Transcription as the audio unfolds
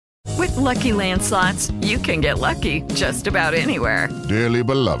With Lucky Land Slots, you can get lucky just about anywhere. Dearly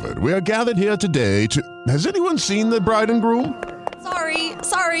beloved, we are gathered here today to... Has anyone seen the bride and groom?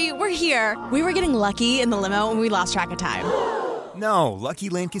 Sorry, we're here. We were getting lucky in the limo and we lost track of time. No, Lucky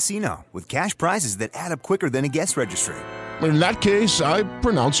Land Casino, with cash prizes that add up quicker than a guest registry. In that case, I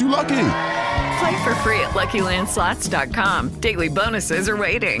pronounce you lucky. Play for free at LuckyLandSlots.com. Daily bonuses are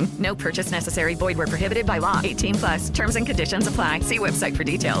waiting. No purchase necessary. Void where prohibited by law. 18+. Terms and conditions apply. See website for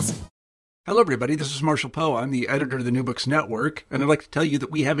details. Hello, everybody. This is Marshall Poe. I'm the editor of the New Books Network, and I'd like to tell you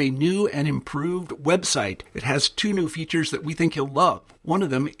that we have a new and improved website. It has 2 new features that we think you'll love. One of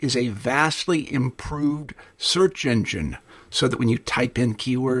them is a vastly improved search engine, so that when you type in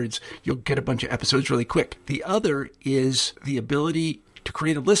keywords, you'll get a bunch of episodes really quick. The other is the ability to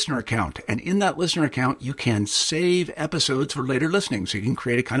create a listener account. And in that listener account, you can save episodes for later listening. So you can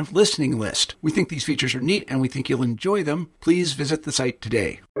create a kind of listening list. We think these features are neat and we think you'll enjoy them. Please visit the site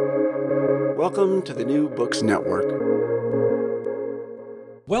today. Welcome to the New Books Network.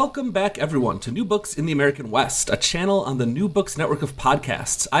 Welcome back, everyone, to New Books in the American West, a channel on the New Books Network of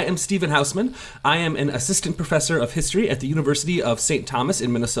podcasts. I am Stephen Hausman. I am an assistant professor of history at the University of St. Thomas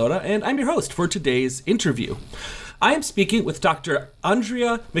in Minnesota, and I'm your host for today's interview. I am speaking with Dr.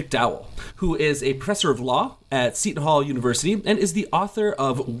 Andrea McDowell, who is a professor of law at Seton Hall University and is the author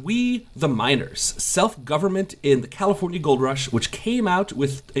of We the Miners, Self-Government in the California Gold Rush, which came out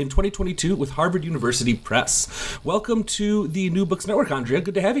in 2022 with Harvard University Press. Welcome to the New Books Network, Andrea.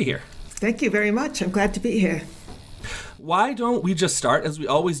 Good to have you here. Thank you very much. I'm glad to be here. Why don't we just start, as we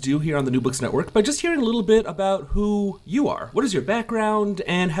always do here on the New Books Network, by just hearing a little bit about who you are. What is your background,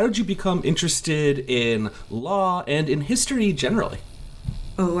 and how did you become interested in law and in history generally?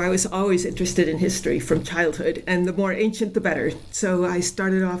 Oh, I was always interested in history from childhood, and the more ancient, the better. So I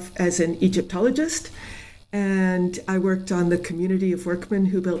started off as an Egyptologist, and I worked on the community of workmen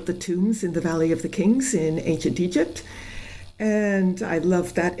who built the tombs in the Valley of the Kings in ancient Egypt. And I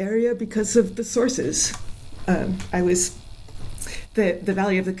loved that area because of the sources. The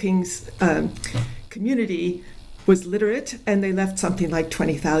Valley of the Kings community was literate, and they left something like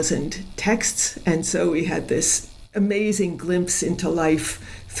 20,000 texts. And so we had this amazing glimpse into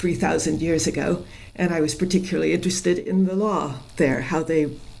life 3,000 years ago. And I was particularly interested in the law there, how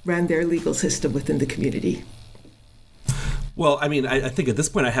they ran their legal system within the community. Well, I mean, I think at this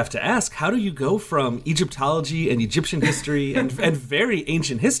point I have to ask, how do you go from Egyptology and Egyptian history and very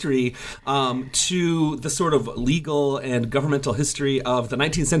ancient history to the sort of legal and governmental history of the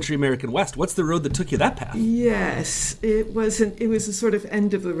 19th century American West? What's the road that took you that path? Yes, it was a sort of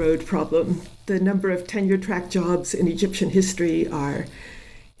end of the road problem. The number of tenure-track jobs in Egyptian history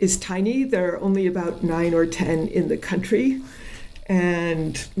is tiny. There are only about 9 or 10 in the country,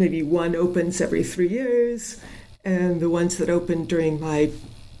 and maybe one opens every 3 years. And the ones that opened during my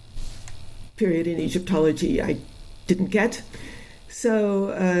period in Egyptology, I didn't get.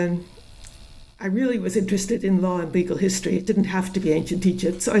 So I really was interested in law and legal history. It didn't have to be ancient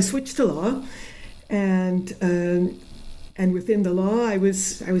Egypt. So I switched to law. And within the law, I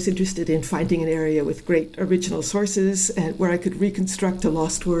was interested in finding an area with great original sources and where I could reconstruct a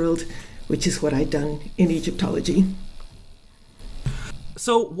lost world, which is what I'd done in Egyptology.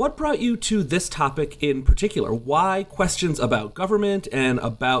 So what brought you to this topic in particular? Why questions about government and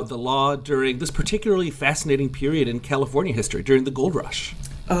about the law during this particularly fascinating period in California history, during the Gold Rush?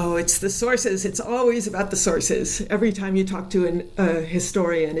 Oh, it's the sources. It's always about the sources. Every time you talk to a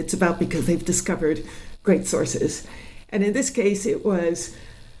historian, it's about because they've discovered great sources. And in this case, it was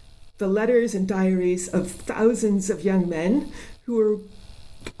the letters and diaries of thousands of young men who were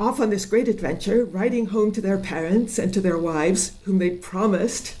off on this great adventure, writing home to their parents and to their wives, whom they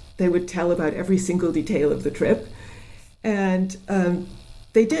promised they would tell about every single detail of the trip. And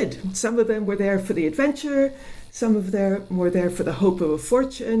they did. Some of them were there for the adventure. Some of them were there for the hope of a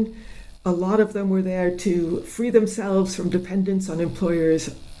fortune. A lot of them were there to free themselves from dependence on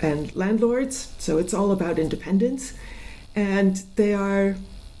employers and landlords. So it's all about independence. And they are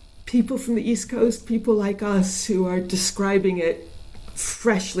people from the East Coast, people like us, who are describing it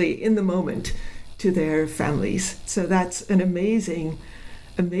freshly in the moment to their families. So that's an amazing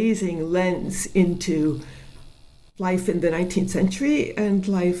lens into life in the 19th century and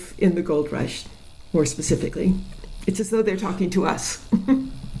life in the Gold Rush, more specifically. It's as though they're talking to us.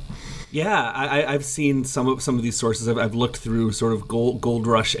 Yeah, I've seen some of these sources. I've looked through sort of Gold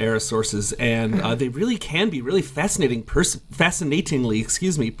Rush era sources, and they really can be really fascinatingly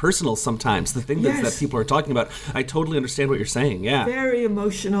personal sometimes. The things that people are talking about, I totally understand what you're saying. Yeah, very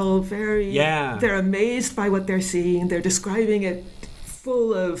emotional. They're amazed by what they're seeing. They're describing it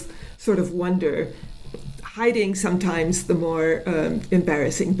full of sort of wonder, hiding sometimes the more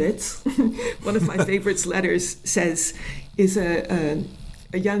embarrassing bits. One of my favorite letters is a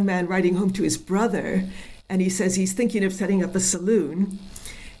young man writing home to his brother, and he says he's thinking of setting up a saloon,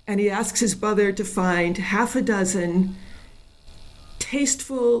 and he asks his brother to find half a dozen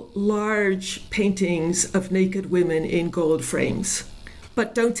tasteful, large paintings of naked women in gold frames.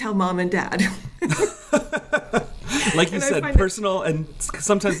 But don't tell mom and dad. Like you said, personal and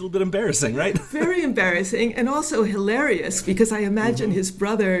sometimes a little bit embarrassing, right? Very embarrassing and also hilarious, because I imagine his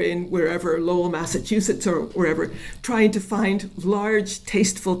brother in wherever, Lowell, Massachusetts or wherever, trying to find large,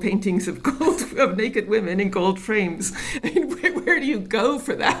 tasteful paintings of naked women in gold frames. I mean, where do you go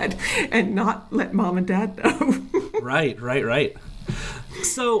for that and not let mom and dad know? Right.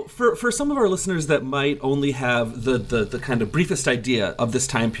 So for some of our listeners that might only have the kind of briefest idea of this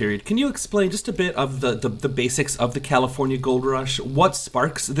time period, can you explain just a bit of the basics of the California Gold Rush? What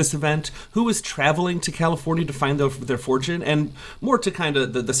sparks this event? Who is traveling to California to find their fortune? And more to kind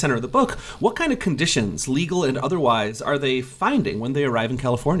of the center of the book, what kind of conditions, legal and otherwise, are they finding when they arrive in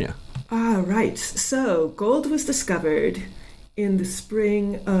California? Right. So gold was discovered in the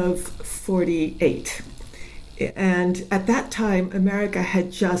spring of 48. And at that time, America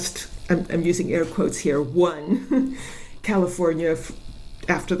had just, I'm using air quotes here, won California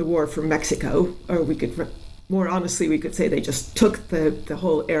after the war from Mexico. Or we could, more honestly, we could say they just took the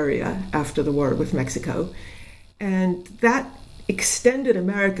whole area after the war with Mexico. And that extended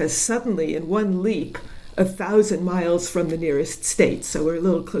America suddenly in one leap 1,000 miles from the nearest state. So we're a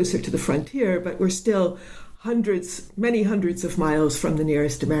little closer to the frontier, but we're still many hundreds of miles from the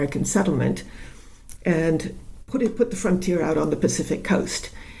nearest American settlement. And put the frontier out on the Pacific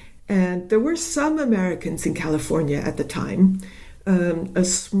coast. And there were some Americans in California at the time, a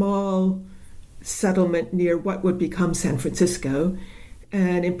small settlement near what would become San Francisco,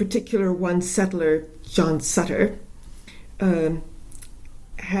 and in particular one settler, John Sutter,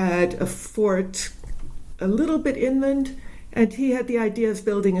 had a fort a little bit inland, and he had the idea of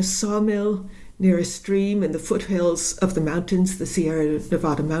building a sawmill near a stream in the foothills of the mountains, the Sierra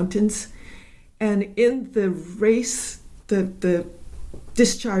Nevada mountains. And in the race, the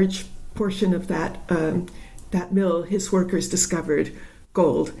discharge portion of that mill, his workers discovered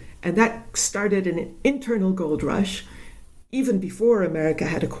gold. And that started an internal gold rush, even before America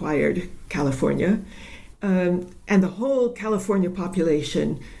had acquired California. And the whole California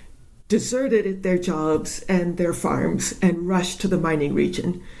population deserted their jobs and their farms and rushed to the mining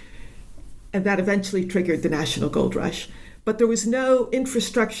region. And that eventually triggered the National Gold Rush. But there was no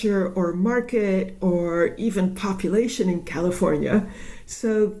infrastructure or market or even population in California.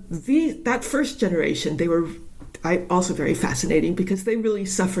 So that first generation, they were also very fascinating because they really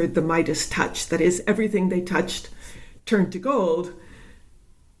suffered the Midas touch. That is, everything they touched turned to gold.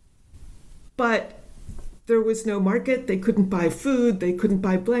 But there was no market. They couldn't buy food. They couldn't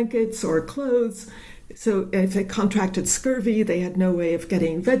buy blankets or clothes. So if they contracted scurvy, they had no way of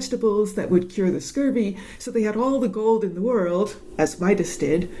getting vegetables that would cure the scurvy. So they had all the gold in the world, as Midas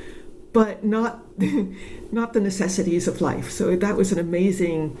did, but not the necessities of life. So that was an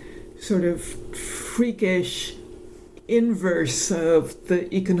amazing sort of freakish inverse of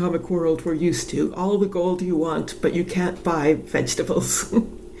the economic world we're used to. All the gold you want, but you can't buy vegetables.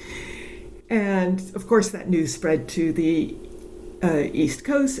 And of course that news spread to the East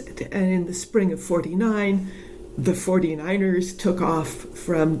Coast, and in the spring of 49, the 49ers took off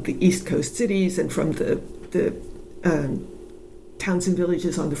from the East Coast cities and from the towns and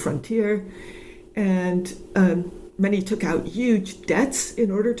villages on the frontier, and many took out huge debts in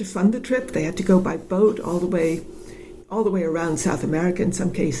order to fund the trip. They had to go by boat all the way around South America in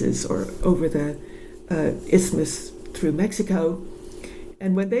some cases, or over the isthmus through Mexico.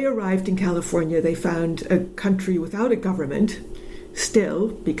 And when they arrived in California, they found a country without a government, still,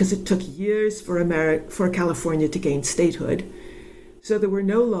 because it took years for California to gain statehood. So there were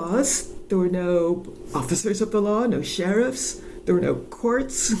no laws, there were no officers of the law, no sheriffs, there were no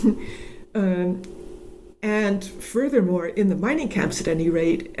courts. And furthermore, in the mining camps at any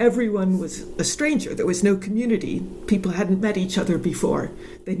rate, everyone was a stranger. There was no community. People hadn't met each other before.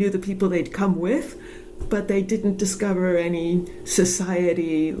 They knew the people they'd come with, but they didn't discover any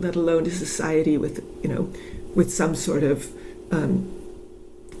society, let alone a society with some sort of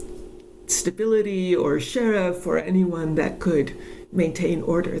stability or sheriff or anyone that could maintain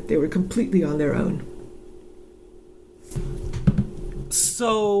order. They were completely on their own. So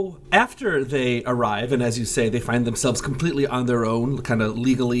So after they arrive, and as you say, they find themselves completely on their own, kind of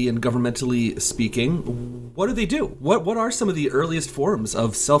legally and governmentally speaking, what do? What are some of the earliest forms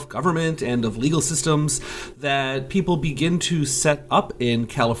of self-government and of legal systems that people begin to set up in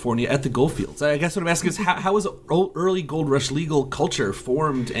California at the Goldfields? I guess what I'm asking is, how was early Gold Rush legal culture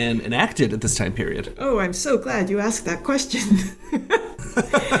formed and enacted at this time period? Oh, I'm so glad you asked that question.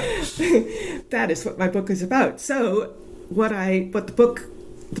 That is what my book is about. So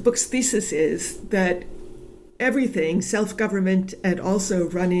the book's thesis is that everything, self-government and also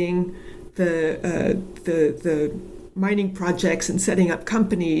running the mining projects and setting up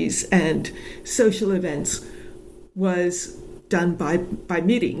companies and social events, was done by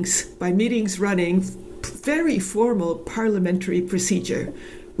meetings running very formal parliamentary procedure,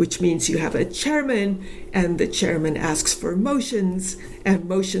 which means you have a chairman, and the chairman asks for motions, and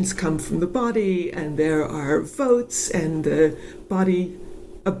motions come from the body, and there are votes, and the body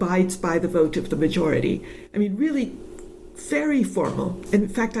abides by the vote of the majority. I mean, really very formal. In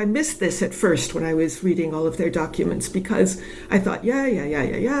fact, I missed this at first when I was reading all of their documents, because I thought, yeah,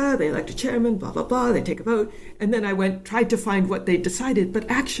 they elect a chairman, blah, blah, blah, they take a vote. And then I tried to find what they decided, but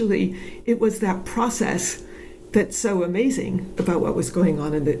actually it was that process that's so amazing about what was going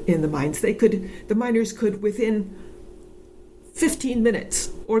on in the mines. The miners could, within 15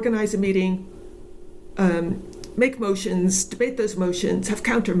 minutes, organize a meeting, make motions, debate those motions, have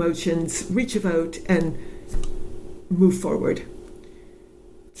counter motions, reach a vote, and move forward.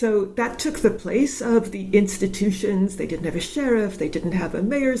 So that took the place of the institutions. They didn't have a sheriff, they didn't have a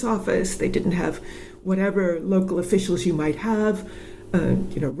mayor's office, they didn't have whatever local officials you might have,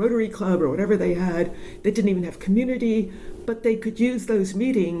 Rotary Club or whatever they had. They didn't even have community, but they could use those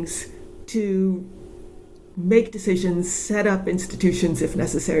meetings to make decisions, set up institutions if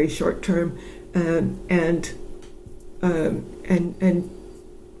necessary, short term, and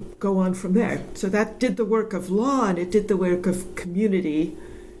go on from there. So that did the work of law, and it did the work of community.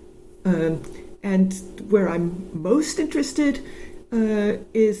 And where I'm most interested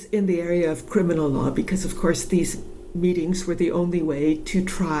is in the area of criminal law, because of course these meetings were the only way to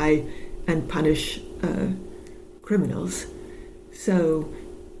try and punish criminals. So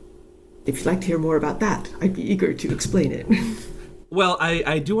if you'd like to hear more about that, I'd be eager to explain it. Well,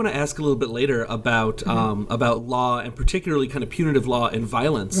 I do want to ask a little bit later about law, and particularly kind of punitive law and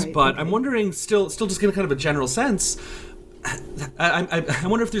violence. Right, but okay. I'm wondering, still just get kind of a general sense, I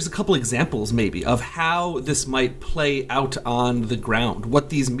wonder if there's a couple examples maybe of how this might play out on the ground,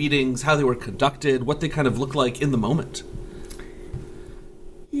 what these meetings, how they were conducted, what they kind of look like in the moment.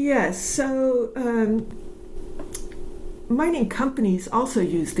 Yes, so mining companies also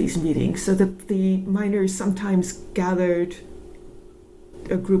use these meetings. So the miners sometimes gathered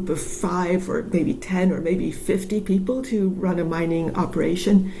a group of 5 or maybe 10 or maybe 50 people to run a mining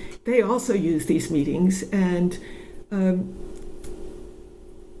operation. They also use these meetings, and I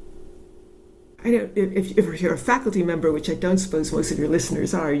don't, if you're a faculty member, which I don't suppose most of your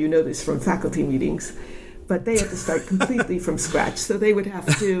listeners are, you know this from faculty meetings, but they have to start completely from scratch. So they would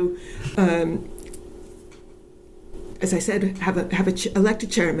have to, as I said, elect a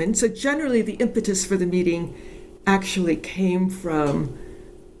chairman. So generally the impetus for the meeting actually came from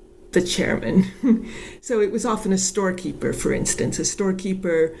the chairman. So it was often a storekeeper, for instance, a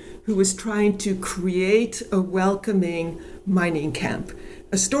storekeeper who was trying to create a welcoming mining camp.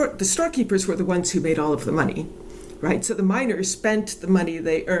 The storekeepers were the ones who made all of the money, right? So the miners spent the money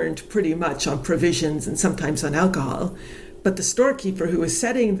they earned pretty much on provisions and sometimes on alcohol. But the storekeeper who was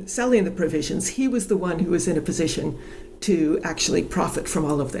selling the provisions, he was the one who was in a position to actually profit from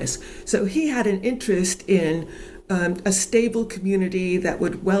all of this. So he had an interest in a stable community that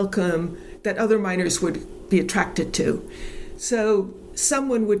would welcome, that other miners would be attracted to. So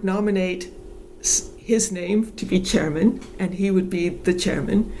someone would nominate his name to be chairman, and he would be the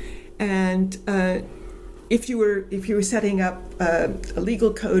chairman. And if you were setting up a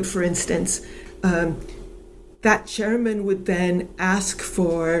legal code, for instance, that chairman would then ask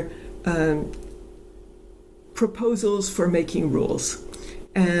for proposals for making rules,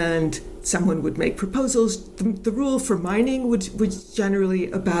 and someone would make proposals. The rule for mining was generally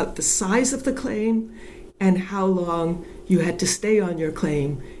about the size of the claim and how long you had to stay on your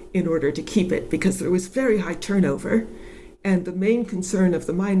claim in order to keep it, because there was very high turnover. And the main concern of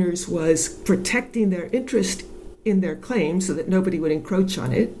the miners was protecting their interest in their claim so that nobody would encroach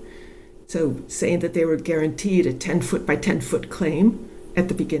on it. So saying that they were guaranteed a 10-foot by 10-foot claim at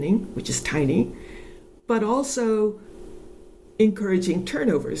the beginning, which is tiny, but also encouraging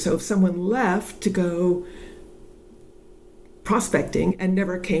turnover. So if someone left to go prospecting and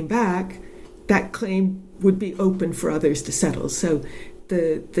never came back, that claim would be open for others to settle. So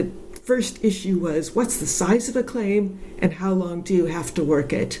the first issue was, what's the size of a claim and how long do you have to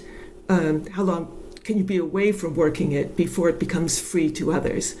work it? How long can you be away from working it before it becomes free to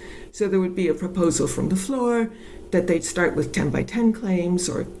others? So there would be a proposal from the floor that they'd start with 10 by 10 claims,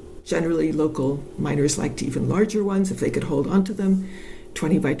 or generally local miners liked even larger ones if they could hold on to them,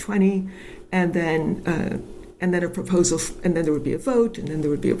 20 by 20, and then a proposal, and then there would be a vote, and then there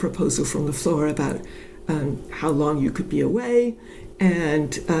would be a proposal from the floor about how long you could be away,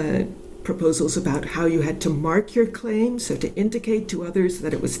 and proposals about how you had to mark your claim, so to indicate to others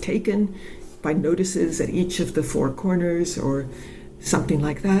that it was taken by notices at each of the four corners or something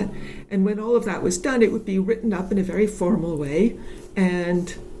like that. And when all of that was done, it would be written up in a very formal way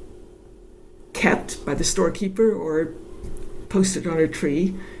and kept by the storekeeper or posted on a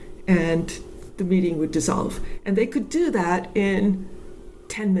tree, and the meeting would dissolve. And they could do that in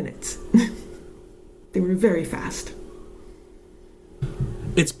 10 minutes. They were very fast.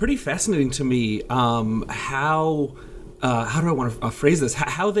 It's pretty fascinating to me how do I want to phrase this?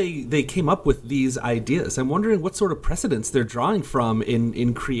 How they came up with these ideas. I'm wondering what sort of precedents they're drawing from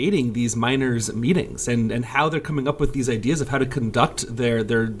in creating these miners' meetings, and how they're coming up with these ideas of how to conduct their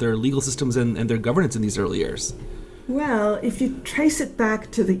legal systems and their governance in these early years. Well, if you trace it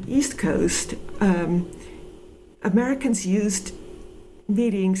back to the East Coast, Americans used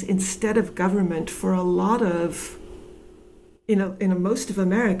meetings instead of government for a lot of, in most of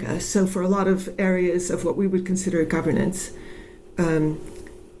America, so for a lot of areas of what we would consider governance. And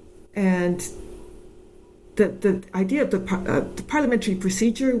the idea of the parliamentary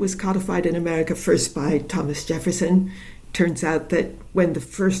procedure was codified in America first by Thomas Jefferson. Turns out that when the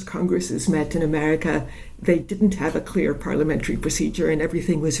first Congresses met in America, they didn't have a clear parliamentary procedure, and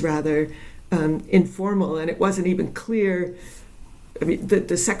everything was rather informal, and it wasn't even clear. I mean,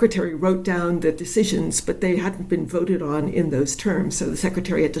 the secretary wrote down the decisions, but they hadn't been voted on in those terms. So the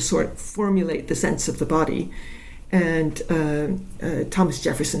secretary had to formulate the sense of the body. And Thomas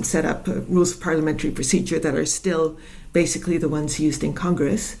Jefferson set up rules of parliamentary procedure that are still basically the ones used in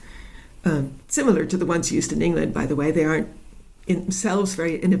Congress. Similar to the ones used in England, by the way. They aren't in themselves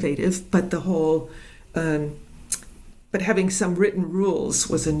very innovative, but the whole, but having some written rules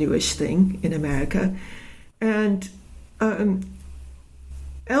was a newish thing in America. And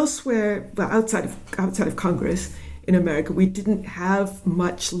elsewhere, well, outside of Congress in America, we didn't have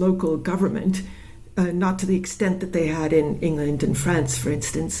much local government, not to the extent that they had in England and France, for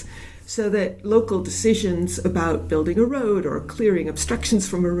instance, so that local decisions about building a road or clearing obstructions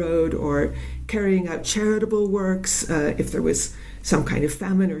from a road or carrying out charitable works, if there was some kind of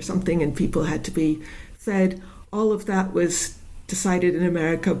famine or something and people had to be fed, all of that was decided in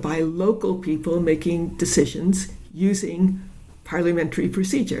America by local people making decisions using parliamentary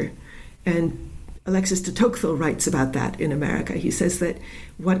procedure. And Alexis de Tocqueville writes about that in America. He says that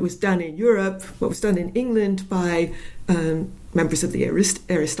what was done in Europe, what was done in England by members of the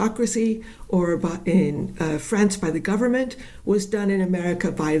aristocracy, or in France by the government, was done in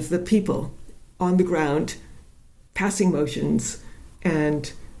America by the people on the ground, passing motions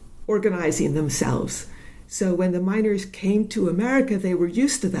and organizing themselves. So when the miners came to America, they were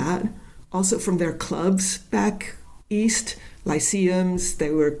used to that, also from their clubs back east, lyceums. They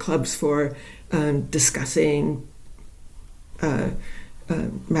were clubs for discussing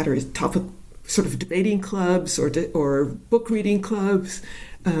matters, topic, sort of debating clubs or book reading clubs.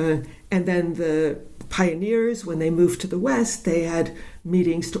 And then the pioneers, when they moved to the West, they had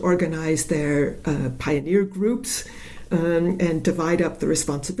meetings to organize their pioneer groups and divide up the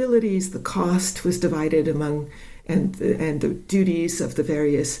responsibilities. The cost was divided among, and the duties of the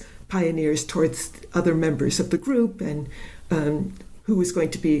various pioneers towards other members of the group, and who was going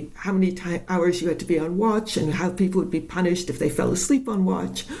to be, how many hours you had to be on watch, and how people would be punished if they fell asleep on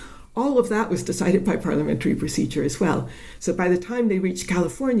watch. All of that was decided by parliamentary procedure as well. So by the time they reached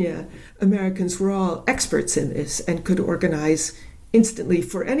California, Americans were all experts in this and could organize instantly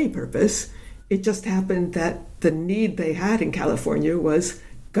for any purpose. It just happened that the need they had in California was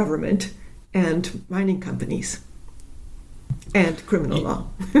government and mining companies and criminal law.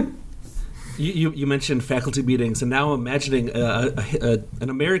 You mentioned faculty meetings, and now I'm imagining an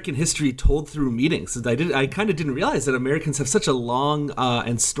American history told through meetings. I kind of didn't realize that Americans have such a long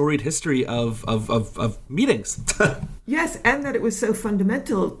and storied history of meetings. Yes, and that it was so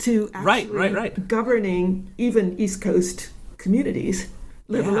fundamental to actually governing even East Coast communities,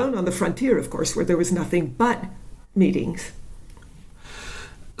 let alone on the frontier, of course, where there was nothing but meetings.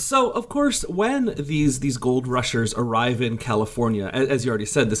 So, of course, when these gold rushers arrive in California, as you already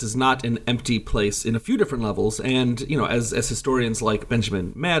said, this is not an empty place in a few different levels. And, as historians like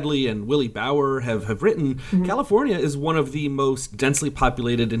Benjamin Madley and Willie Bauer have written, California is one of the most densely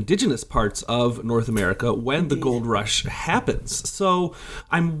populated indigenous parts of North America when the gold rush happens. So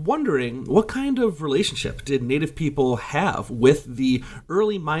I'm wondering, what kind of relationship did Native people have with the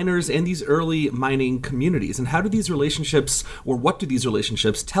early miners and these early mining communities? And how do these relationships, or what do these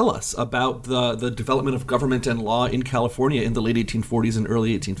relationships tell us about the development of government and law in California in the late 1840s and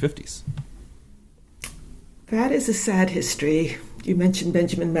early 1850s? That is a sad history. You mentioned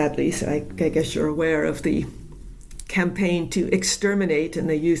Benjamin Madley, so I guess you're aware of the campaign to exterminate, and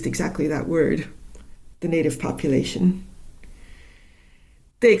they used exactly that word, the native population.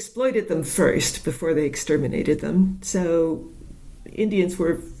 They exploited them first before they exterminated them. So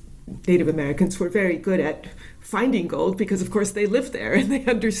Native Americans were very good at finding gold because, of course, they lived there and they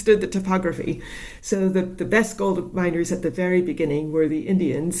understood the topography. So the best gold miners at the very beginning were the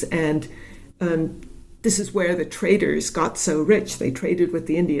Indians, and this is where the traders got so rich. They traded with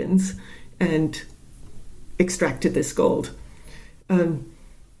the Indians and extracted this gold.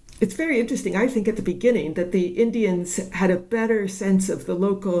 It's very interesting, I think, at the beginning that the Indians had a better sense of the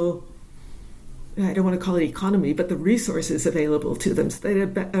local, I don't want to call it economy, but the resources available to them. So they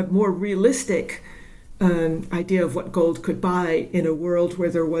had a more realistic idea of what gold could buy in a world where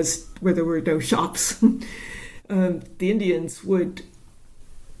there were no shops. The Indians would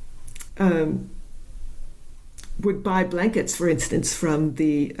buy blankets, for instance, from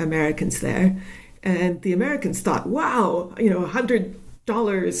the Americans there, and the Americans thought, wow,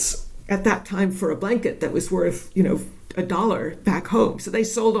 $100 at that time for a blanket that was worth, $1 back home. So they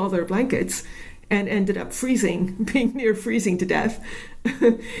sold all their blankets and ended up being near freezing to death.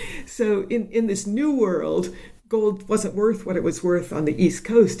 So in this new world, gold wasn't worth what it was worth on the East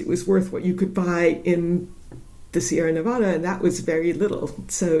Coast. It was worth what you could buy in the Sierra Nevada, and that was very little.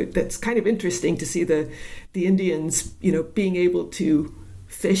 So that's kind of interesting to see the Indians, being able to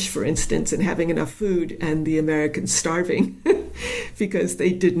fish, for instance, and having enough food, and the Americans starving because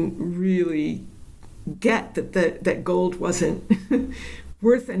they didn't really get that gold wasn't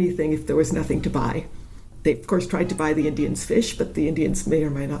worth anything if there was nothing to buy. They, of course, tried to buy the Indians fish, but the Indians may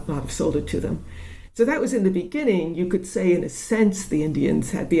or may not have sold it to them. So that was in the beginning. You could say, in a sense, the Indians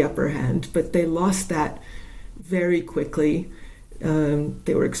had the upper hand, but they lost that very quickly.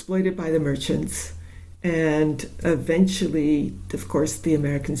 They were exploited by the merchants, and eventually, of course, the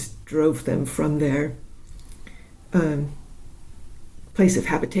Americans drove them from their place of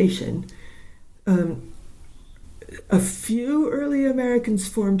habitation. A few early Americans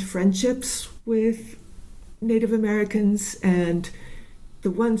formed friendships with Native Americans, and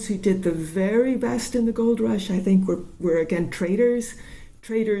the ones who did the very best in the gold rush, I think, were again traders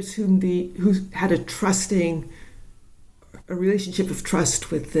who had a relationship of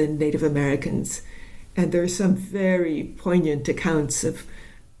trust with the Native Americans. And there are some very poignant accounts of,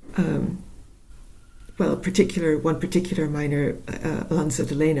 one particular miner, Alonzo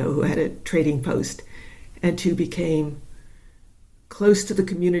Delano, who had a trading post and who became close to the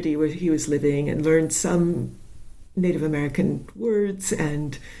community where he was living and learned some Native American words.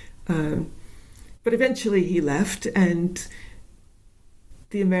 But eventually he left, and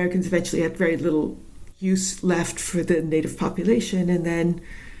the Americans eventually had very little use left for the native population. And then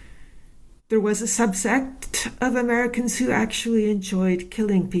there was a subsect of Americans who actually enjoyed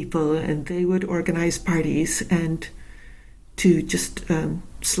killing people, and they would organize parties and to just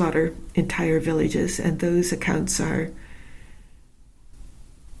slaughter entire villages. And those accounts are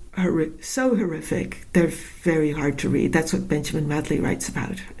so horrific, they're very hard to read. That's what Benjamin Madley writes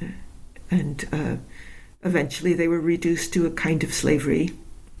about. And eventually they were reduced to a kind of slavery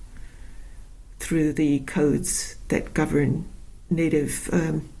through the codes that govern Native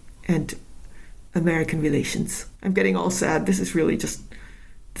and American relations. I'm getting all sad. This is really just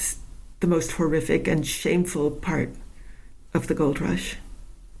the most horrific and shameful part of the gold rush.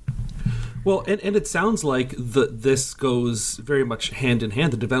 Well, and it sounds like this goes very much hand in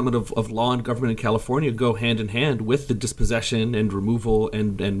hand. The development of law and government in California go hand in hand with the dispossession and removal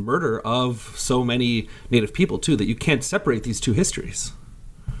and murder of so many Native people, too, that you can't separate these two histories.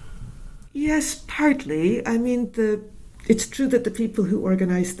 Yes, partly. I mean, it's true that the people who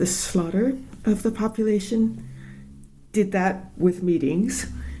organized the slaughter of the population did that with meetings.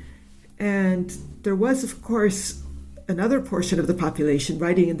 And there was, of course, another portion of the population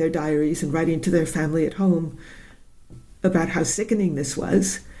writing in their diaries and writing to their family at home about how sickening this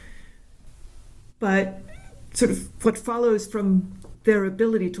was. But sort of what follows from their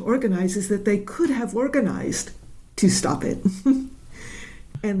ability to organize is that they could have organized to stop it.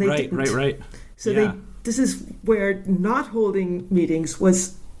 and they didn't. Right. So this is where not holding meetings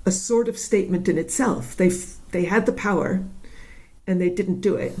was a sort of statement in itself. They had the power, and they didn't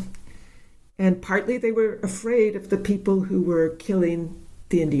do it. And partly they were afraid of the people who were killing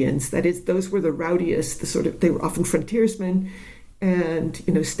the Indians. That is, those were the rowdiest, they were often frontiersmen, and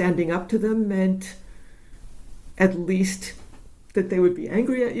standing up to them meant at least that they would be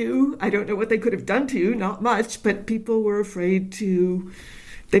angry at you. I don't know what they could have done to you, not much, but people were afraid to.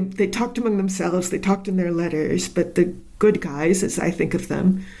 They talked among themselves, they talked in their letters, but the good guys, as I think of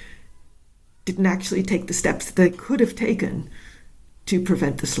them, didn't actually take the steps that they could have taken to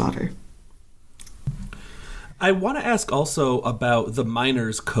prevent the slaughter. I want to ask also about the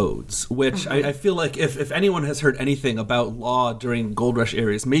miners' codes, which I feel like if anyone has heard anything about law during gold rush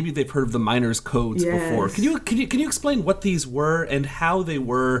areas, maybe they've heard of the miners' codes before. Can you explain what these were and how they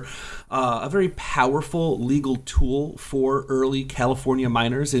were a very powerful legal tool for early California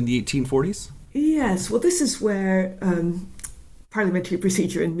miners in the 1840s? Yes. Well, this is where parliamentary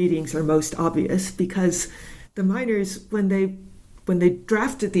procedure and meetings are most obvious, because the miners, when they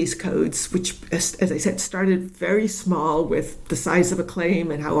drafted these codes, which, as I said, started very small with the size of a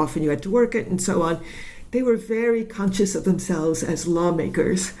claim and how often you had to work it and so on, they were very conscious of themselves as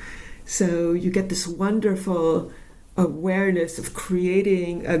lawmakers. So you get this wonderful awareness of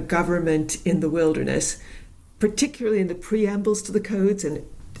creating a government in the wilderness, particularly in the preambles to the codes, and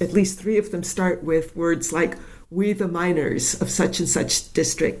at least 3 of them start with words like, "We the miners of such and such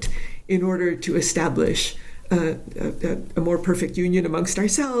district," in order to establish a more perfect union amongst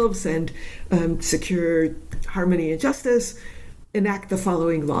ourselves and secure harmony and justice, enact the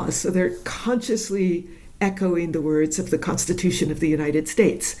following laws. So they're consciously echoing the words of the Constitution of the United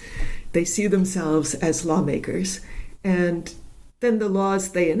States. They see themselves as lawmakers. And then the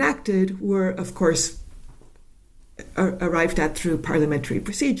laws they enacted were, of course, arrived at through parliamentary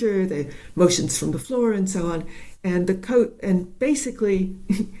procedure, the motions from the floor and so on. And the code, and basically,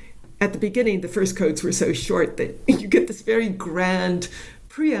 at the beginning, the first codes were so short that you get this very grand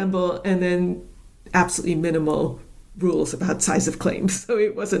preamble and then absolutely minimal rules about size of claims. So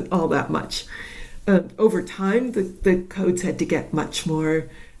it wasn't all that much. Over time, the codes had to get much more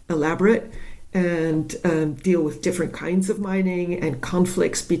elaborate and deal with different kinds of mining and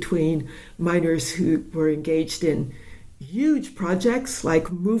conflicts between miners who were engaged in huge projects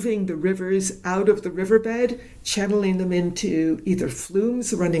like moving the rivers out of the riverbed, channeling them into either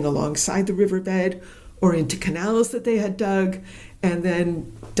flumes running alongside the riverbed or into canals that they had dug, and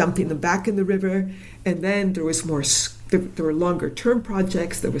then dumping them back in the river. And then there were longer term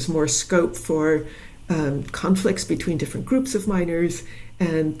projects. There was more scope for conflicts between different groups of miners,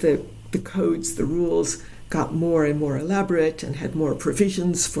 and the codes, the rules, got more and more elaborate and had more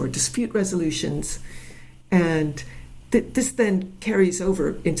provisions for dispute resolutions. And this then carries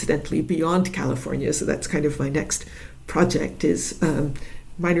over, incidentally, beyond California. So that's kind of my next project, is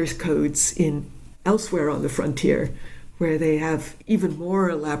miners' codes in elsewhere on the frontier, where they have even more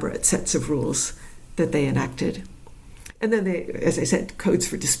elaborate sets of rules that they enacted. And then they, as I said,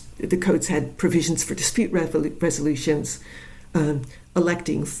 the codes had provisions for dispute resolutions,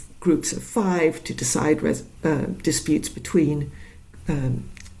 electing groups of 5 to decide disputes between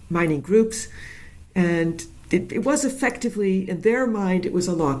mining groups. And it was effectively, in their mind, it was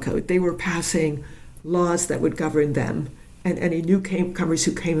a law code. They were passing laws that would govern them and any newcomers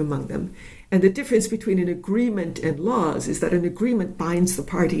who came among them. And the difference between an agreement and laws is that an agreement binds the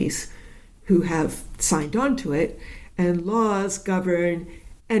parties who have signed on to it, and laws govern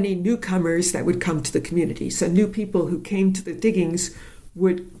any newcomers that would come to the community. So new people who came to the diggings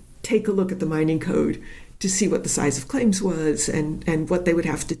would take a look at the mining code to see what the size of claims was and what they would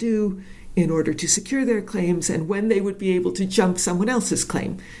have to do in order to secure their claims, and when they would be able to jump someone else's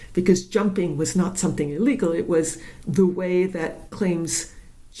claim. Because jumping was not something illegal, it was the way that claims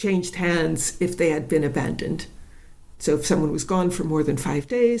changed hands if they had been abandoned. So if someone was gone for more than 5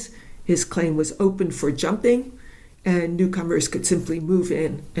 days, his claim was open for jumping, and newcomers could simply move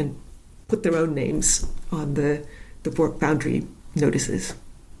in and put their own names on the boundary notices.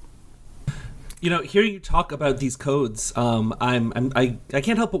 Hearing you talk about these codes, I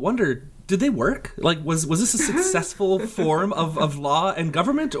can't help but wonder, did they work? Like, was this a successful form of law and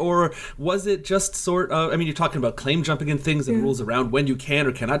government, or was it just sort of, you're talking about claim jumping and things and rules around when you can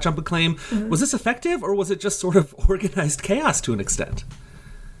or cannot jump a claim. Was this effective, or was it just sort of organized chaos to an extent?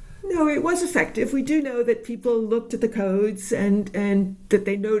 No, it was effective. We do know that people looked at the codes and that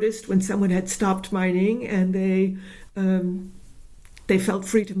they noticed when someone had stopped mining, and they felt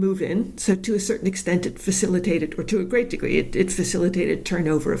free to move in. So to a certain extent, it facilitated, or to a great degree, it facilitated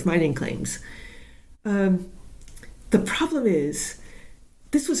turnover of mining claims. The problem is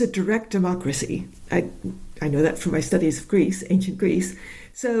this was a direct democracy. I know that from my studies of Greece, ancient Greece.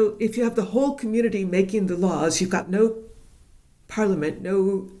 So if you have the whole community making the laws, you've got no parliament,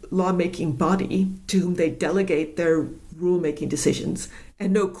 no lawmaking body to whom they delegate their rule-making decisions,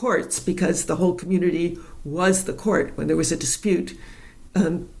 and no courts, because the whole community was the court. When there was a dispute,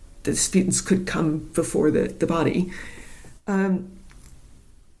 the disputants could come before the body.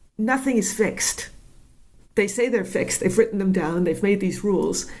 Nothing is fixed. They say they're fixed. They've written them down. They've made these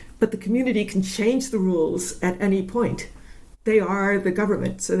rules. But the community can change the rules at any point. They are the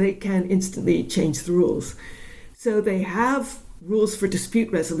government, so they can instantly change the rules. So they have rules for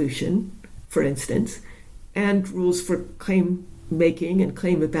dispute resolution, for instance, and rules for claim making and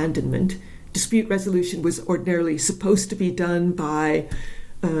claim abandonment. Dispute resolution was ordinarily supposed to be done by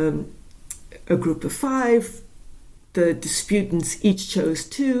a group of 5. The disputants each chose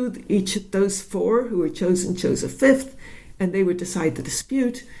 2. Each of those 4 who were chosen chose a 5th, and they would decide the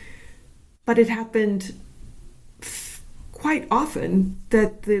dispute. But it happened quite often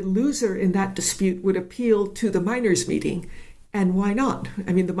that the loser in that dispute would appeal to the miners' meeting. And why not?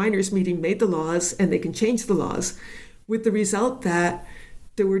 I mean, the miners' meeting made the laws, and they can change the laws, with the result that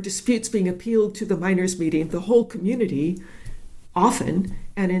there were disputes being appealed to the miners' meeting, the whole community, often,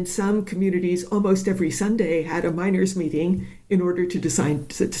 and in some communities, almost every Sunday, had a miners' meeting in order to decide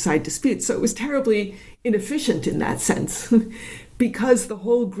disputes. So it was terribly inefficient in that sense. Because the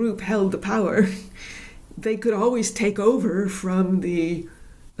whole group held the power, they could always take over from the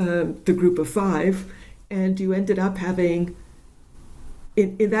group of 5, and you ended up having,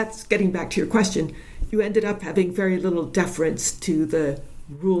 in that's getting back to your question, you ended up having very little deference to the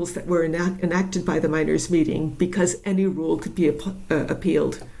rules that were enacted by the miners' meeting, because any rule could be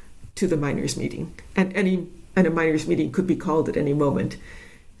appealed to the miners' meeting, and a miners' meeting could be called at any moment.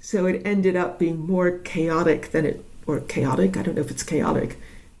 So it ended up being more chaotic than chaotic, I don't know if it's chaotic.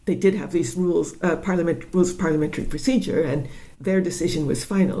 They did have these rules of parliamentary procedure, and their decision was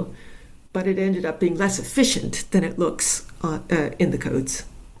final, but it ended up being less efficient than it looks in the codes.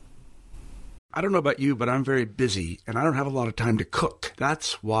 I don't know about you, but I'm very busy, and I don't have a lot of time to cook.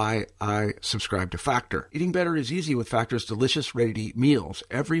 That's why I subscribe to Factor. Eating better is easy with Factor's delicious, ready-to-eat meals.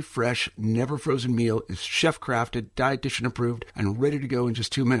 Every fresh, never-frozen meal is chef-crafted, dietitian-approved, and ready to go in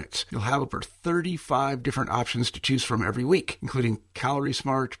just 2 minutes. You'll have over 35 different options to choose from every week, including Calorie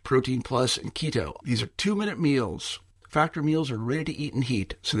Smart, Protein Plus, and Keto. These are 2-minute meals. Factor meals are ready to eat and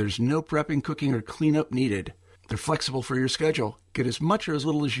heat, so there's no prepping, cooking, or cleanup needed. They're flexible for your schedule. Get as much or as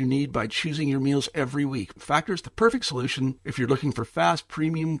little as you need by choosing your meals every week. Factor is the perfect solution if you're looking for fast,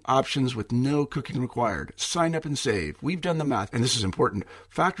 premium options with no cooking required. Sign up and save. We've done the math, and this is important.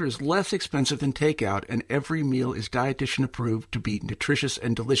 Factor is less expensive than takeout, and every meal is dietitian approved to be nutritious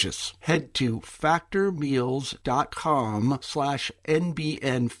and delicious. Head to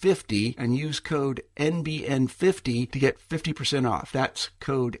factormeals.com/NBN50 and use code NBN50 to get 50% off. That's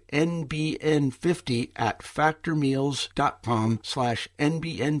code NBN50 at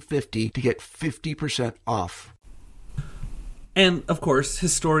factormeals.com/NBN50 to get 50% off. And of course,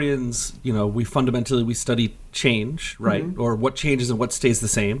 historians, we study change, right? Mm-hmm. Or what changes and what stays the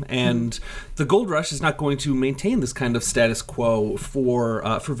same. And the gold rush is not going to maintain this kind of status quo for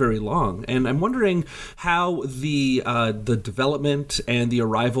very long. And I'm wondering how the development and the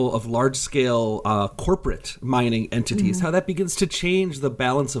arrival of large-scale corporate mining entities, how that begins to change the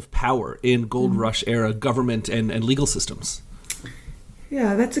balance of power in gold rush era government and legal systems.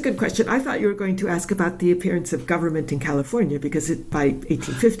 Yeah, that's a good question. I thought you were going to ask about the appearance of government in California, because by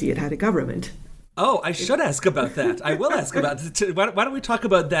 1850 it had a government. Oh, I should ask about that. I will ask about it. Why don't we talk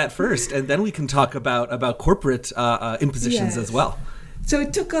about that first, and then we can talk about corporate impositions as well. So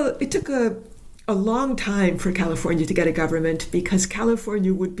it took a long time for California to get a government, because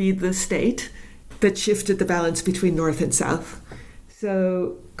California would be the state that shifted the balance between North and South.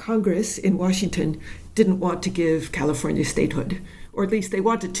 So Congress in Washington didn't want to give California statehood, or at least they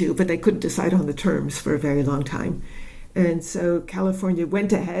wanted to, but they couldn't decide on the terms for a very long time. And so California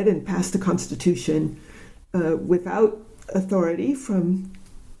went ahead and passed a constitution without authority from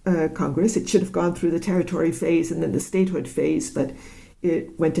Congress. It should have gone through the territory phase and then the statehood phase, but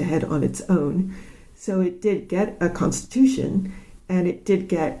it went ahead on its own. So it did get a constitution, and it did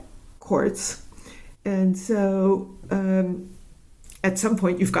get courts. And so at some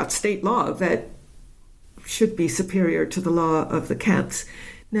point you've got state law that should be superior to the law of the camps.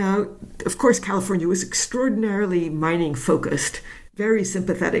 Now, of course, California was extraordinarily mining focused, very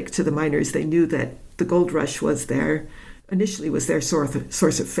sympathetic to the miners. They knew that the gold rush was their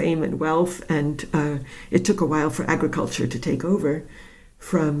source of fame and wealth, and it took a while for agriculture to take over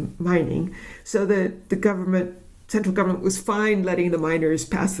from mining. So the government central government was fine letting the miners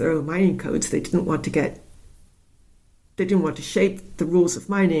pass their own mining codes. They didn't want to shape the rules of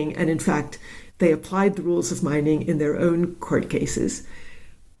mining, and in fact, they applied the rules of mining in their own court cases.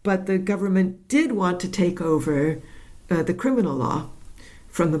 But the government did want to take over the criminal law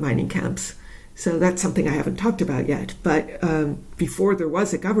from the mining camps. So that's something I haven't talked about yet. But before there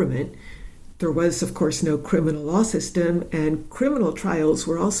was a government, there was, of course, no criminal law system, and criminal trials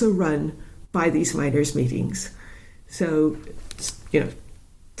were also run by these miners' meetings. So,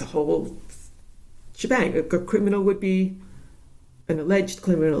 the whole shebang. A criminal would be, an alleged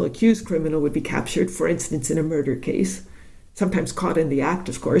criminal, accused criminal would be captured, for instance, in a murder case, sometimes caught in the act,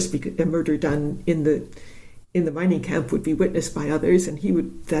 of course, because a murder done in the mining camp would be witnessed by others, and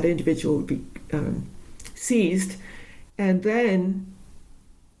that individual would be seized. And then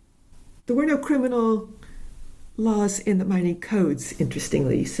there were no criminal laws in the mining codes,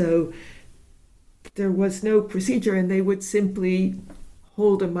 interestingly. So there was no procedure, and they would simply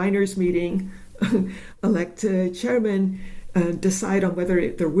hold a miners' meeting, elect a chairman, decide on whether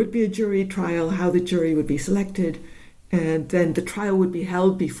there would be a jury trial, how the jury would be selected, and then the trial would be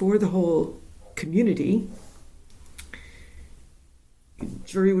held before the whole community.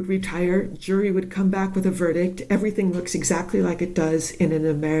 Jury would retire, jury would come back with a verdict. Everything looks exactly like it does in an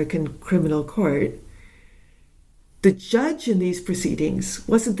American criminal court. The judge in these proceedings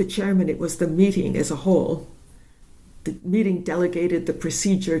wasn't the chairman, it was the meeting as a whole. The meeting delegated the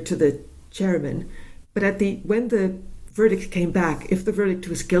procedure to the chairman. But when the verdict came back, if the verdict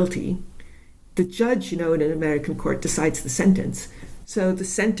was guilty, the judge, in an American court, decides the sentence. So the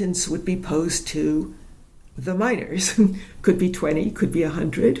sentence would be posed to the miners. Could be 20, could be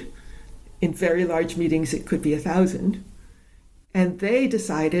 100. In very large meetings, it could be 1,000. And they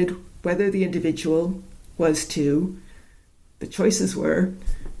decided whether the individual was the choices were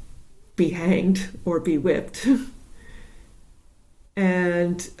be hanged or be whipped.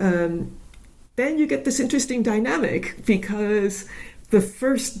 And then you get this interesting dynamic, because the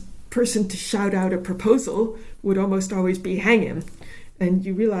first person to shout out a proposal would almost always be hang him. And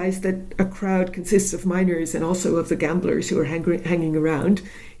you realize that a crowd consists of miners and also of the gamblers who are hanging around.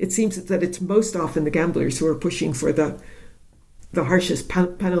 It seems that it's most often the gamblers who are pushing for the harshest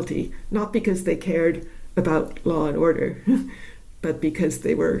penalty, not because they cared about law and order, but because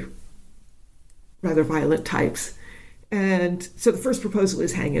they were rather violent types. And so the first proposal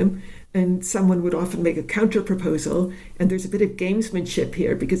is hang him, and someone would often make a counter proposal, and there's a bit of gamesmanship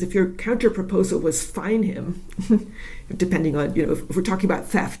here, because if your counter proposal was fine him, depending on, if we're talking about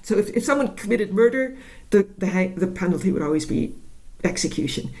theft. So if someone committed murder, the penalty would always be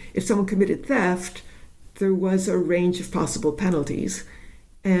execution. If someone committed theft, there was a range of possible penalties,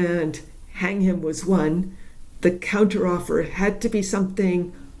 and hang him was one. The counteroffer had to be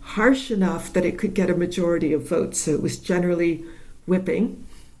something harsh enough that it could get a majority of votes. So it was generally whipping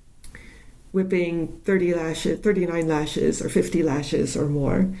 39 lashes or 50 lashes or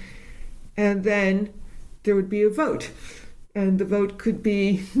more. And then there would be a vote. And the vote could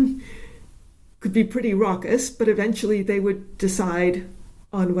be pretty raucous, but eventually they would decide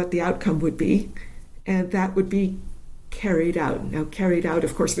on what the outcome would be, and that would be carried out. Now, carried out,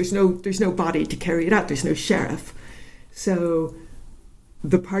 of course, there's no body to carry it out. There's no sheriff. So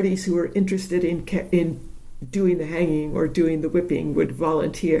the parties who were interested in doing the hanging or doing the whipping would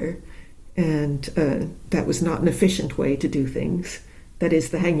volunteer, and that was not an efficient way to do things. That is,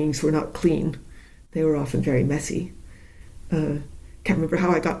 the hangings were not clean. They were often very messy. Can't remember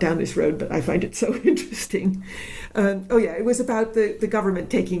how I got down this road, but I find it so interesting. It was about the government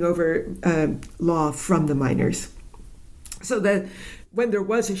taking over law from the miners. So when there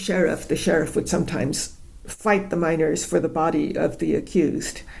was a sheriff, the sheriff would sometimes fight the miners for the body of the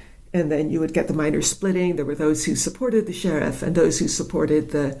accused. And then you would get the miners splitting. There were those who supported the sheriff and those who supported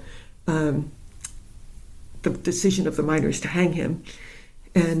the decision of the miners to hang him.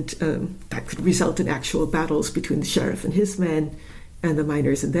 And that could result in actual battles between the sheriff and his men and the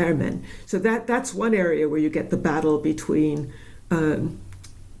miners and their men. So that's one area where you get the battle between the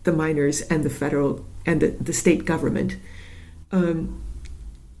miners and the federal and the state government.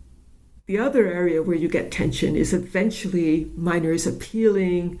 The other area where you get tension is eventually miners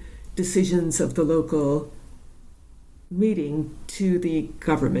appealing decisions of the local meeting to the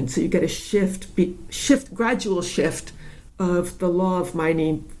government. So you get a gradual shift of the law of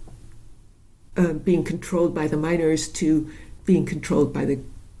mining being controlled by the miners to being controlled by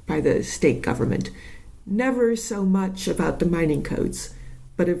the state government. Never so much about the mining codes,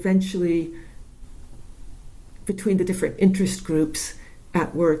 but eventually between the different interest groups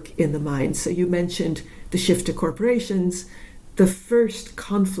at work in the mines. So you mentioned the shift to corporations. The first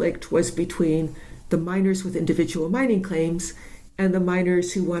conflict was between the miners with individual mining claims and the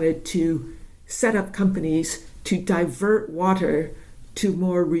miners who wanted to set up companies to divert water to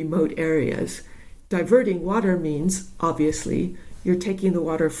more remote areas. Diverting water means, obviously, you're taking the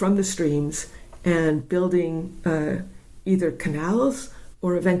water from the streams and building either canals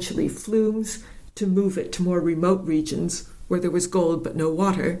or eventually flumes to move it to more remote regions where there was gold but no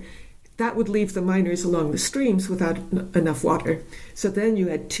water. That would leave the miners along the streams without enough water. So then you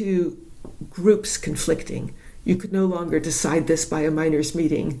had two groups conflicting. You could no longer decide this by a miners'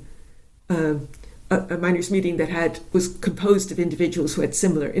 meeting, a miners' meeting that was composed of individuals who had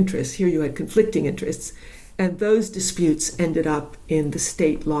similar interests. Here you had conflicting interests. And those disputes ended up in the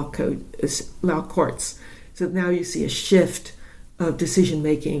state law courts. So now you see a shift of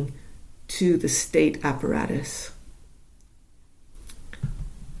decision-making to the state apparatus.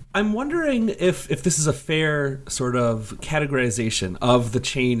 I'm wondering if this is a fair sort of categorization of the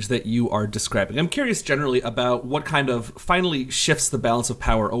change that you are describing. I'm curious generally about what kind of finally shifts the balance of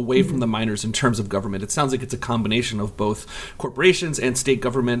power away from the miners in terms of government. It sounds like it's a combination of both corporations and state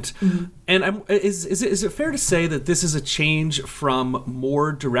government. And is it fair to say that this is a change from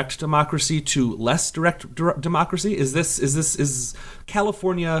more direct democracy to less direct democracy? Is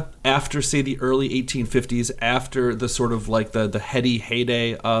California, after say the early 1850s, after the sort of like the heady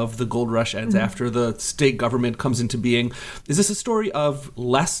heyday of the gold rush ends, after the state government comes into being, is this a story of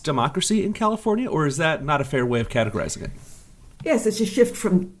less democracy in California, or is that not a fair way of categorizing it? Yes, it's a shift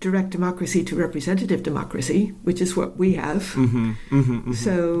from direct democracy to representative democracy, which is what we have.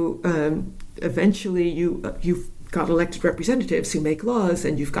 So eventually you've got elected representatives who make laws,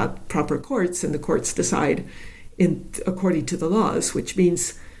 and you've got proper courts, and the courts decide according to the laws, which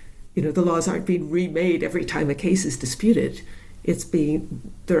means, the laws aren't being remade every time a case is disputed.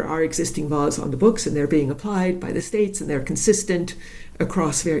 There are existing laws on the books, and they're being applied by the states, and they're consistent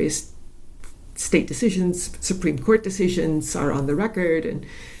across various state decisions. Supreme Court decisions are on the record, and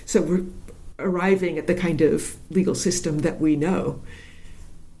so we're arriving at the kind of legal system that we know,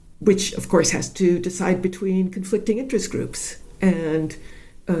 which of course has to decide between conflicting interest groups. And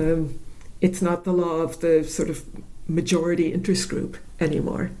it's not the law of the sort of majority interest group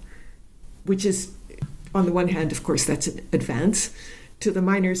anymore, which is, on the one hand, of course, that's an advance. To the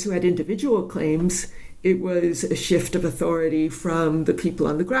miners who had individual claims, it was a shift of authority from the people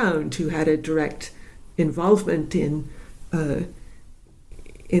on the ground who had a direct involvement in the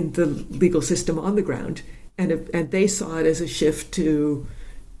legal system on the ground. And they saw it as a shift to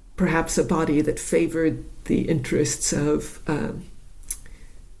perhaps a body that favored the interests of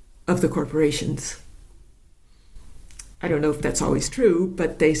the corporations. I don't know if that's always true,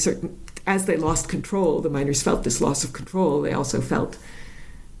 but as they lost control, the miners felt this loss of control. They also felt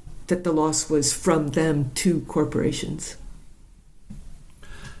that the loss was from them to corporations.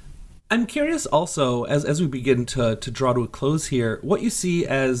 I'm curious also, as we begin to draw to a close here, what you see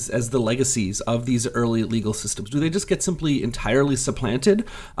as the legacies of these early legal systems. Do they just get simply entirely supplanted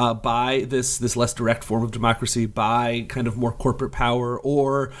by this less direct form of democracy, by kind of more corporate power,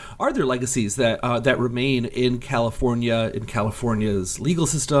 or are there legacies that remain in California's legal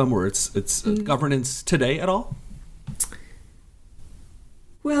system or its governance today at all?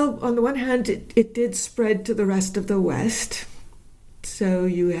 Well, on the one hand, it did spread to the rest of the West. So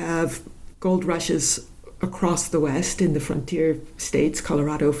you have gold rushes across the West in the frontier states,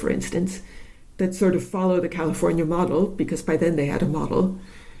 Colorado, for instance, that sort of follow the California model, because by then they had a model.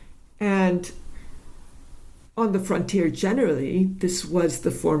 And on the frontier generally, this was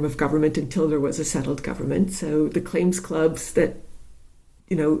the form of government until there was a settled government. So the claims clubs that,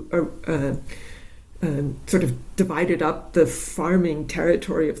 sort of divided up the farming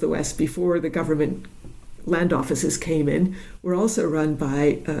territory of the West before the government land offices came in, were also run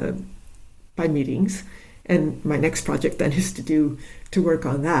by meetings. And my next project then is to work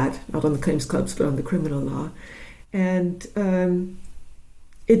on that, not on the claims clubs, but on the criminal law. And the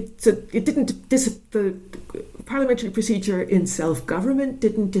parliamentary procedure in self-government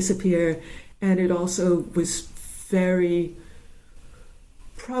didn't disappear, and it also was very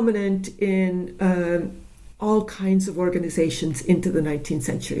prominent in all kinds of organizations into the 19th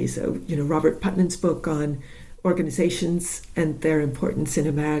century. So, Robert Putnam's book on organizations and their importance in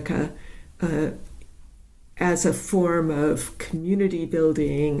America as a form of community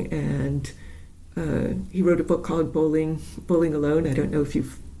building. And he wrote a book called Bowling Alone. I don't know if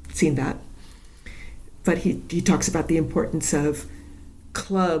you've seen that. But he talks about the importance of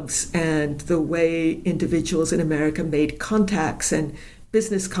clubs and the way individuals in America made contacts and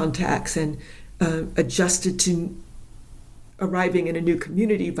business contacts and adjusted to arriving in a new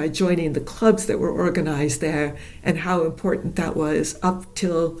community by joining the clubs that were organized there, and how important that was up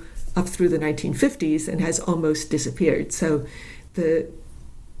till up through the 1950s and has almost disappeared. So the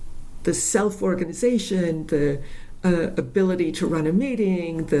self-organization, the ability to run a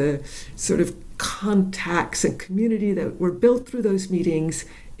meeting, the sort of contacts and community that were built through those meetings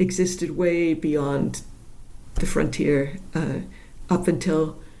existed way beyond the frontier up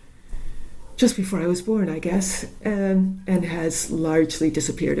until just before I was born, I guess, and has largely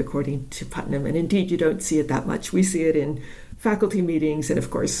disappeared according to Putnam. And indeed, you don't see it that much. We see it in faculty meetings, and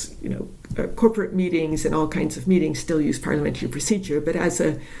of course, corporate meetings and all kinds of meetings still use parliamentary procedure. But as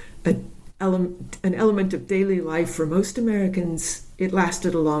an element of daily life for most Americans, it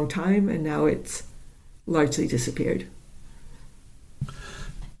lasted a long time, and now it's largely disappeared.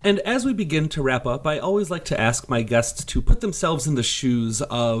 And as we begin to wrap up, I always like to ask my guests to put themselves in the shoes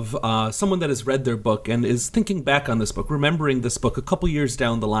of someone that has read their book and is thinking back on this book, remembering this book a couple years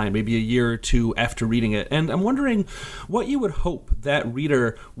down the line, maybe a year or two after reading it. And I'm wondering what you would hope that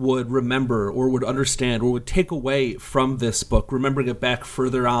reader would remember or would understand or would take away from this book, remembering it back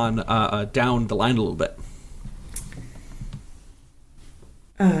further on down the line a little bit.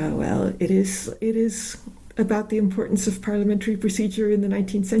 Well, it is about the importance of parliamentary procedure in the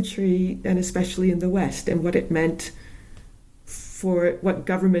 19th century, and especially in the West, and what it meant for what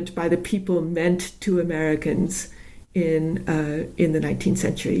government by the people meant to Americans in the 19th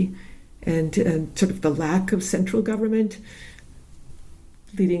century, and sort of the lack of central government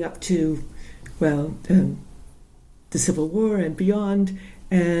leading up to, the Civil War and beyond,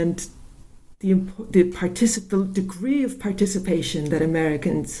 and the degree of participation that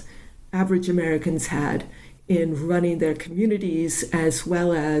average Americans had in running their communities, as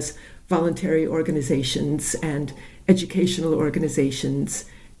well as voluntary organizations and educational organizations,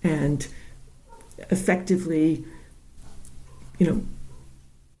 and effectively,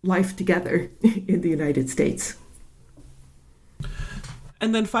 life together in the United States.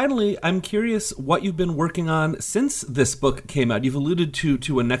 And then finally, I'm curious what you've been working on since this book came out. You've alluded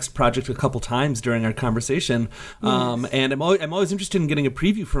to a next project a couple times during our conversation. Yes. And I'm always interested in getting a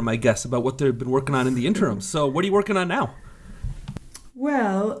preview from my guests about what they've been working on in the interim. So what are you working on now?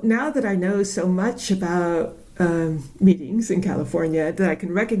 Well, now that I know so much about meetings in California, that I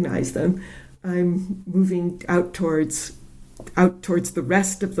can recognize them, I'm moving out towards the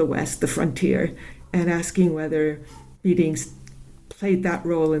rest of the West, the frontier, and asking whether meetings played that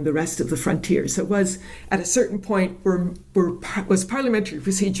role in the rest of the frontier. So it was, at a certain point, was parliamentary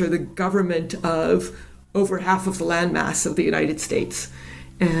procedure the government of over half of the landmass of the United States.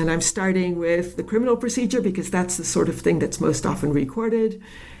 And I'm starting with the criminal procedure because that's the sort of thing that's most often recorded.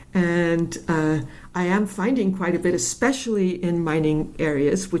 And I am finding quite a bit, especially in mining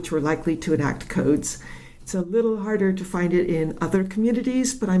areas, which were likely to enact codes. It's a little harder to find it in other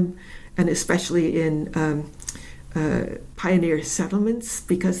communities, and especially in pioneer settlements,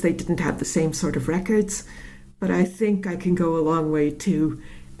 because they didn't have the same sort of records. But I think I can go a long way to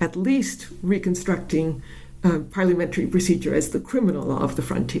at least reconstructing parliamentary procedure as the criminal law of the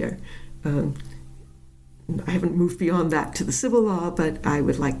frontier. I haven't moved beyond that to the civil law, but I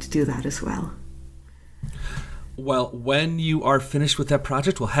would like to do that as well. Well, when you are finished with that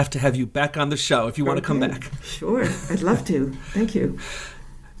project, we'll have to have you back on the show if you want to come back. Sure, I'd love to. Thank you.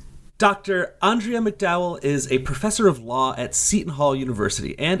 Dr. Andrea McDowell is a professor of law at Seton Hall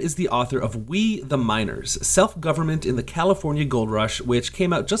University and is the author of We the Miners, Self-Government in the California Gold Rush, which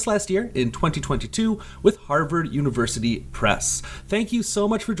came out just last year in 2022 with Harvard University Press. Thank you so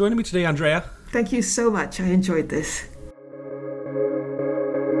much for joining me today, Andrea. Thank you so much. I enjoyed this.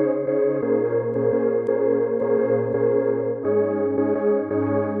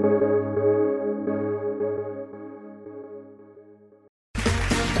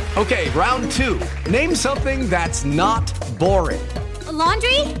 Okay, round two. Name something that's not boring. A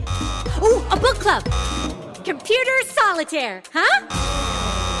laundry? Ooh, a book club. Computer solitaire, huh?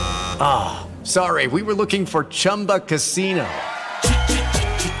 Ah, sorry, we were looking for Chumba Casino.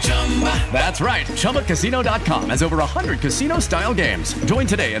 That's right, ChumbaCasino.com has over 100 casino-style games. Join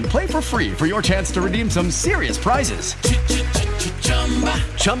today and play for free for your chance to redeem some serious prizes.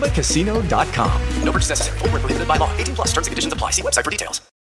 ChumbaCasino.com. No purchase necessary. Void where prohibited by law. 18+ terms and conditions apply. See website for details.